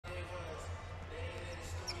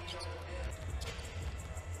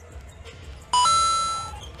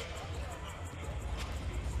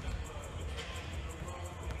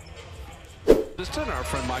Boston. Our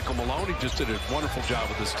friend Michael Malone, he just did a wonderful job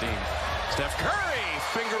with this team. Steph Curry,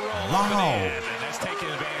 finger roll up and in, and that's taking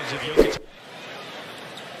advantage of Jokic.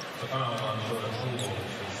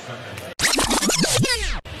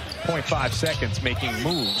 0.5 seconds making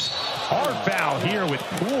moves. Hard foul here with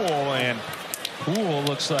Poole, and Poole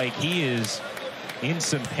looks like he is in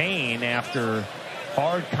some pain after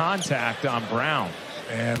hard contact on Brown.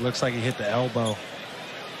 And it looks like he hit the elbow.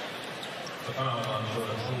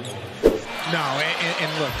 No,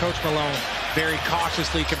 and look, Coach Malone very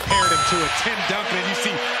cautiously compared him to a Tim Duncan. And you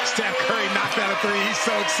see Steph Curry knock down a three. He's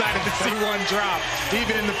so excited to see one drop,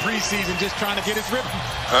 even in the preseason, just trying to get his rhythm.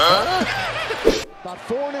 About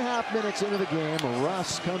 4.5 minutes into the game,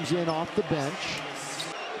 Russ comes in off the bench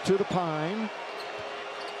to the Pine.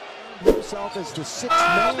 Himself as the sixth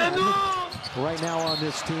man right now on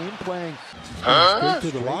this team, playing straight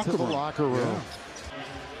to the locker room.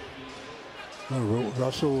 Yeah.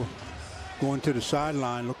 Russell going to the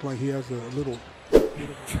sideline, looked like he has a little.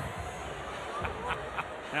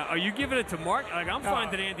 Now, are you giving it to Mark? Like, I'm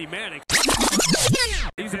finding Andy Manning.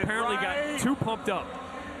 He's apparently got too pumped up.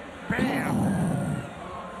 Bam!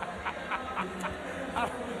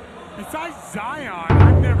 Besides Zion,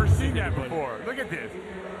 I've never seen that before. Look at this.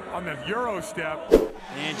 On the Euro step.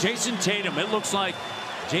 And Jason Tatum, it looks like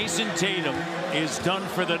Jason Tatum is done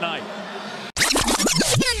for the night.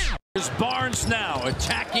 Here's Barnes now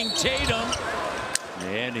attacking Tatum.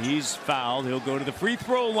 And he's fouled. He'll go to the free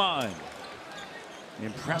throw line.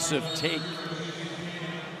 Impressive take.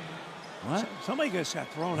 What? Somebody just got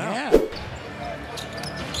thrown out. Yeah.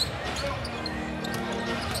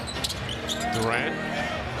 Durant.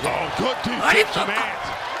 Oh, good defense from Ant.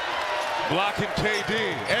 Blocking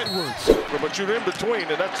KD. Edwards. But you're in between,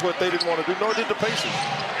 and that's what they didn't want to do, nor did the Pacers.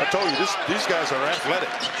 I told you, these guys are athletic.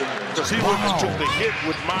 Because he went and took the hit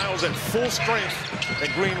with Miles at full strength,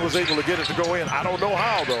 and Green was able to get it to go in. I don't know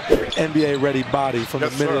how, though. NBA-ready body from the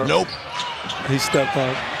minute. Nope. He stepped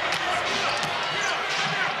up.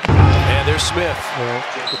 And there's Smith.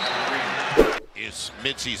 Is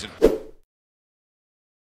midseason.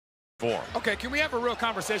 Okay, can we have a real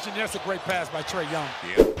conversation? That's a great pass by Trae Young.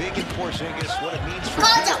 Yeah. Big in Porzingis, what it means for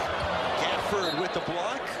him. Gafford with the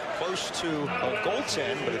block, close to a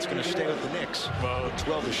goaltend, but it's going to stay with the Knicks.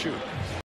 12 to shoot.